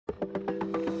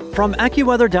From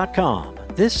AccuWeather.com,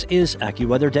 this is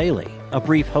AccuWeather Daily, a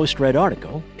brief host-read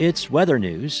article. It's weather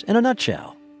news in a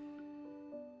nutshell.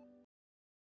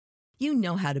 You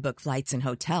know how to book flights and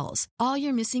hotels. All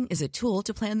you're missing is a tool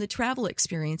to plan the travel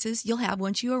experiences you'll have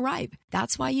once you arrive.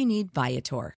 That's why you need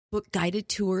Viator. Book guided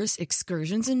tours,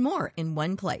 excursions, and more in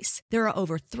one place. There are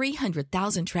over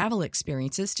 300,000 travel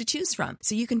experiences to choose from,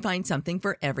 so you can find something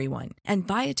for everyone. And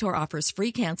Viator offers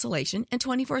free cancellation and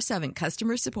 24/7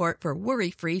 customer support for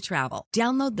worry-free travel.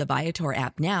 Download the Viator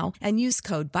app now and use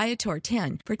code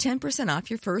Viator10 for 10% off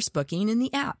your first booking in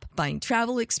the app. Find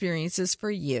travel experiences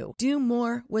for you. Do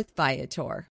more with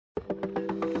Viator.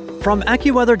 From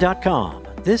AccuWeather.com,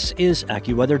 this is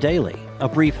AccuWeather Daily, a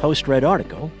brief host-read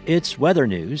article. It's weather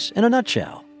news in a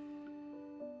nutshell.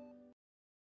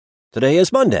 Today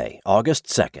is Monday, August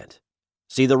 2nd.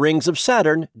 See the rings of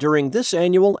Saturn during this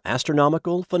annual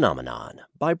astronomical phenomenon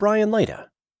by Brian Leda.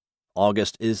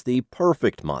 August is the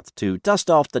perfect month to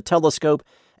dust off the telescope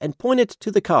and point it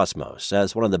to the cosmos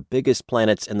as one of the biggest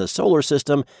planets in the solar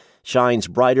system shines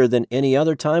brighter than any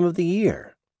other time of the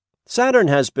year. Saturn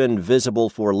has been visible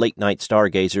for late-night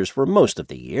stargazers for most of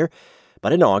the year,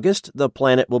 but in August, the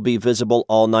planet will be visible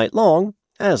all night long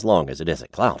as it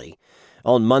isn't cloudy.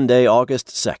 On Monday, August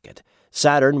 2nd,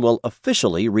 Saturn will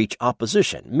officially reach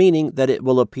opposition, meaning that it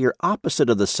will appear opposite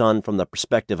of the Sun from the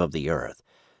perspective of the Earth.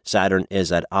 Saturn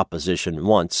is at opposition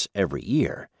once every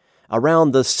year.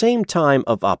 Around the same time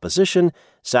of opposition,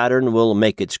 Saturn will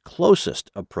make its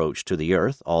closest approach to the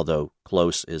Earth, although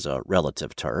close is a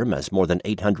relative term, as more than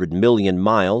 800 million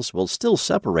miles will still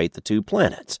separate the two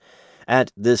planets.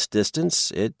 At this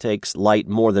distance, it takes light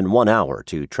more than 1 hour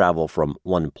to travel from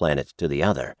one planet to the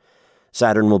other.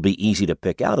 Saturn will be easy to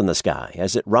pick out in the sky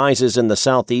as it rises in the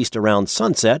southeast around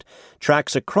sunset,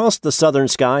 tracks across the southern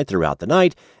sky throughout the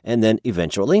night, and then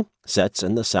eventually sets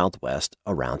in the southwest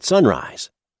around sunrise.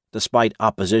 Despite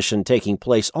opposition taking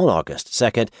place on August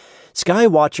 2nd, sky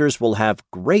watchers will have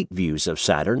great views of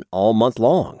Saturn all month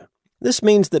long. This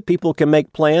means that people can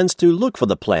make plans to look for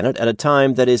the planet at a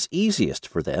time that is easiest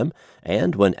for them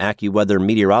and when AccuWeather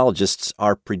meteorologists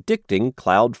are predicting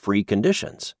cloud-free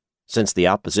conditions. Since the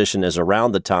opposition is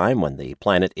around the time when the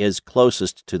planet is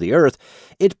closest to the Earth,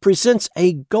 it presents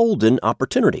a golden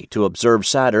opportunity to observe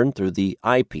Saturn through the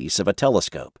eyepiece of a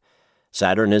telescope.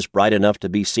 Saturn is bright enough to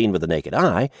be seen with the naked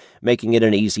eye, making it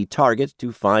an easy target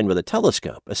to find with a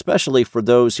telescope, especially for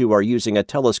those who are using a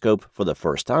telescope for the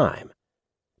first time.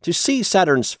 To see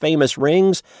Saturn's famous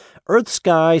rings,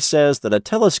 EarthSky says that a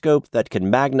telescope that can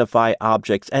magnify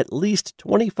objects at least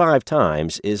 25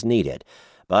 times is needed,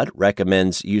 but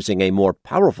recommends using a more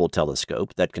powerful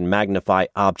telescope that can magnify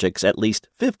objects at least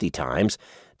 50 times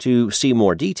to see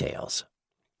more details.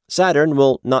 Saturn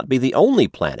will not be the only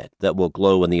planet that will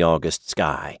glow in the August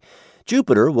sky.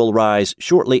 Jupiter will rise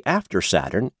shortly after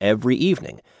Saturn every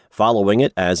evening, following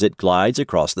it as it glides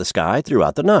across the sky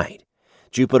throughout the night.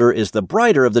 Jupiter is the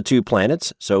brighter of the two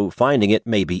planets, so finding it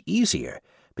may be easier.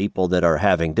 People that are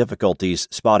having difficulties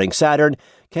spotting Saturn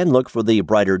can look for the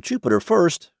brighter Jupiter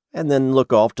first, and then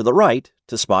look off to the right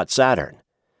to spot Saturn.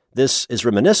 This is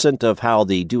reminiscent of how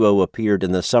the duo appeared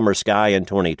in the summer sky in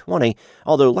 2020,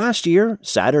 although last year,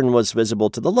 Saturn was visible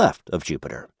to the left of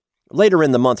Jupiter. Later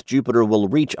in the month, Jupiter will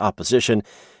reach opposition,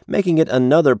 making it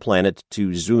another planet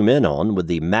to zoom in on with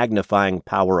the magnifying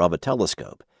power of a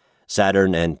telescope.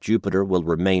 Saturn and Jupiter will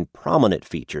remain prominent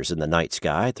features in the night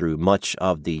sky through much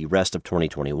of the rest of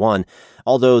 2021,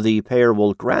 although the pair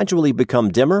will gradually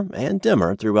become dimmer and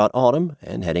dimmer throughout autumn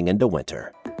and heading into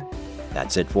winter.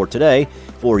 That's it for today.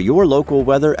 For your local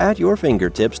weather at your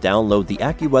fingertips, download the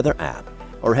AccuWeather app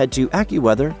or head to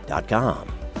AccuWeather.com.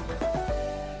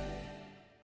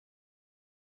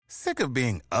 Sick of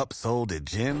being upsold at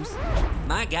gyms?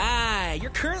 My guy,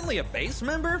 you're currently a base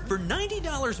member? For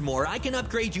 $90 more, I can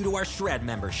upgrade you to our Shred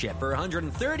membership. For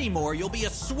 $130 more, you'll be a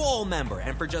Swole member.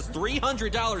 And for just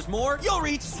 $300 more, you'll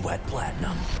reach Sweat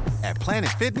Platinum. At Planet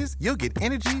Fitness, you'll get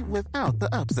energy without the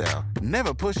upsell.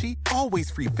 Never pushy, always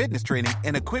free fitness training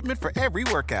and equipment for every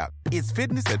workout. It's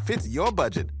fitness that fits your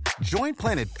budget. Join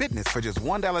Planet Fitness for just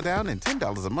 $1 down and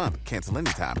 $10 a month. Cancel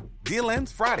anytime. Deal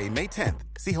ends Friday, May 10th.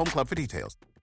 See Home Club for details.